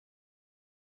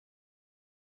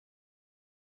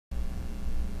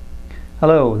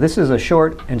Hello, this is a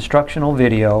short instructional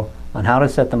video on how to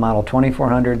set the Model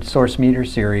 2400 source meter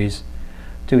series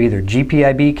to either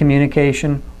GPIB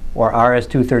communication or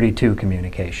RS-232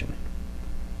 communication.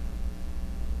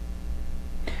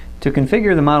 To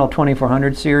configure the Model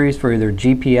 2400 series for either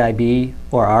GPIB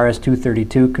or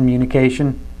RS-232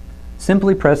 communication,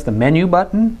 simply press the menu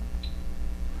button,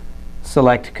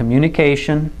 select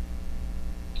Communication,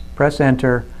 press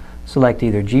Enter, select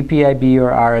either GPIB or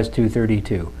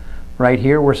RS-232. Right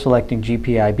here we're selecting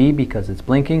GPIB because it's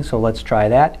blinking, so let's try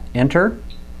that. Enter.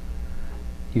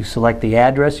 You select the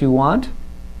address you want.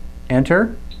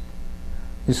 Enter.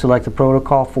 You select the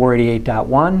protocol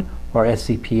 488.1 or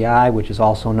SCPI, which is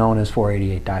also known as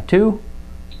 488.2.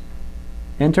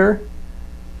 Enter.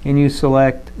 And you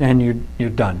select, and you're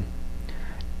done.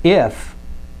 If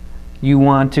you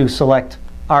want to select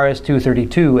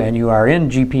RS-232 and you are in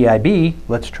GPIB,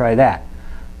 let's try that.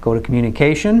 Go to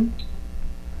Communication.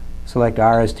 Select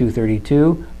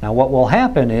RS-232. Now what will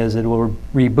happen is it will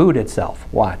reboot itself.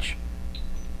 Watch.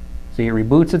 See, it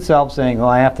reboots itself saying, oh,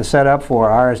 I have to set up for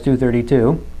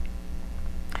RS-232.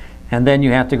 And then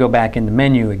you have to go back into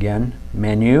Menu again.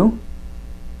 Menu,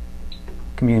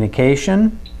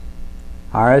 Communication,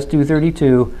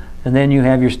 RS-232, and then you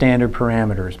have your standard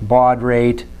parameters. Baud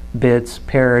rate, bits,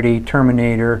 parity,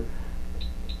 terminator,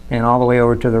 and all the way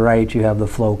over to the right you have the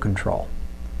flow control.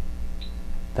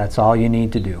 That's all you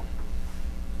need to do.